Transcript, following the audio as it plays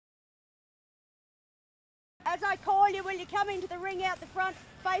As I call you, will you come into the ring out the front,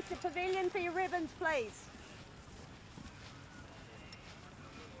 face the pavilion for your ribbons, please?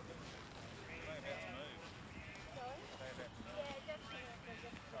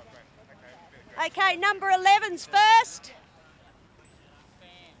 Okay, number 11's first.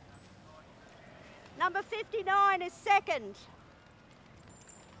 Number 59 is second.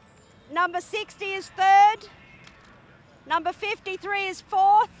 Number 60 is third. Number 53 is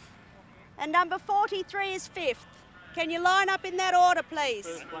fourth. And number 43 is fifth. Can you line up in that order, please?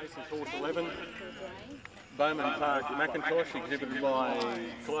 First place is horse 11, Bowman Park Macintosh, exhibited by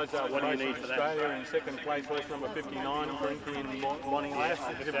Clydesdale Racing Australia. In second place, horse number 59, Corinthian Bonnie Lass,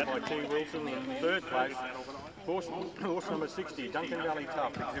 exhibited by T. Wilson. In third place, horse number 60, Duncan Valley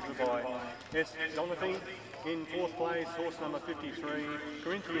Tough, exhibited by S. Donathy. In fourth place, horse number 53,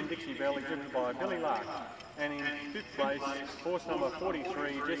 Corinthian Dixie Bell, exhibited by Billy Lark. And in fifth place, horse number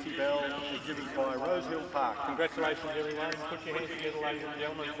 43, Jessie Bell, exhibited by Rosehill Park. Congratulations everyone. Put your hands together, ladies and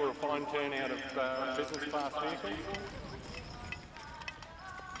gentlemen, for a fine turnout of business class vehicles.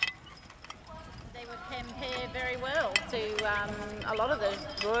 They would compare very well to a lot of the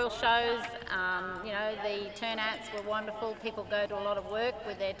royal shows. You know, the turnouts were wonderful. People go to a lot of work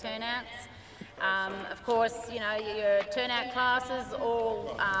with their turnouts. Of course, you know, your turnout classes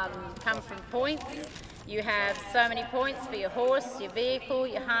all come from points. You have so many points for your horse, your vehicle,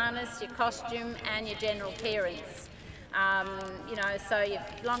 your harness, your costume and your general appearance. You know, so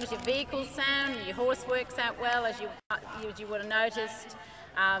as long as your vehicle's sound, your horse works out well, as you would have noticed,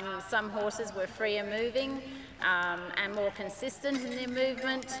 some horses were freer moving and more consistent in their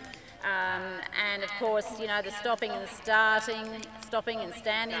movement. And of course, you know, the stopping and standing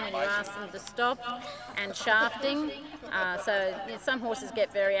when you ask them to stop, and shafting. So you know, some horses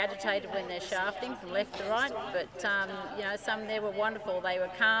get very agitated when they're shafting from left to right, but you know, some there were wonderful. They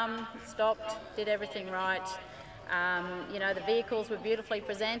were calm, stopped, did everything right. You know, the vehicles were beautifully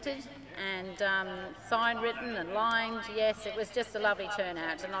presented and sign written and lined. Yes, it was just a lovely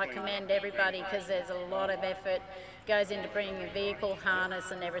turnout, and I commend everybody because there's a lot of effort goes into bringing a vehicle,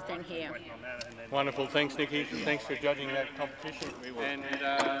 harness and everything here. Wonderful, thanks Nikki, thanks for judging that competition. And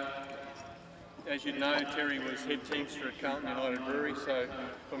as you know, Terry was head teamster at Carlton United Brewery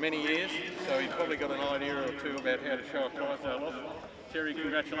for many years, so he's probably got an idea or two about how to show a Clydesdale off. Terry,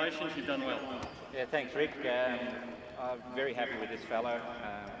 congratulations, you've done well. Yeah, thanks Rick. I'm very happy with this fellow.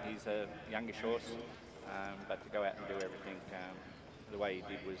 He's a youngish horse, but to go out and do everything the way he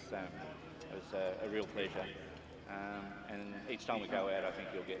did was a real pleasure. And each time we go out, I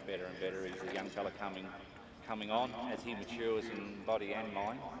think he'll get better and better. He's a young fella coming on. As he matures in body and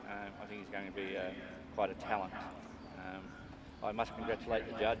mind, I think he's going to be quite a talent. I must congratulate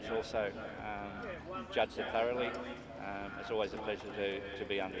the judge also. Judged it thoroughly. It's always a pleasure to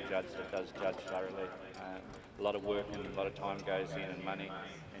be under a judge that does judge thoroughly. A lot of work and a lot of time goes in and money,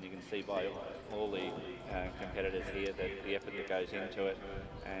 and you can see by all the competitors here that the effort that goes into it,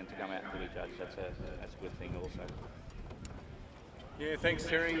 and to come out and be judged, that's a good thing also. Yeah, thanks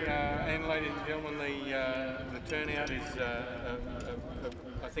Terry, and ladies and gentlemen, the turnout is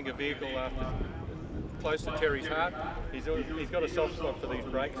I think a vehicle close to Terry's heart. He's got a soft spot for these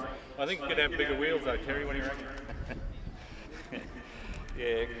brakes. I think it could have bigger wheels though, Terry, what do you reckon? Yeah,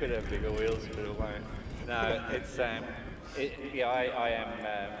 it could have bigger wheels, but it won't. No, it's yeah, I am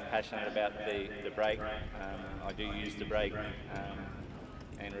passionate about the brake. I do use the brake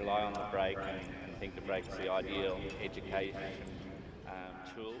and rely on the brake, and think the brake's the ideal education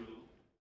tool.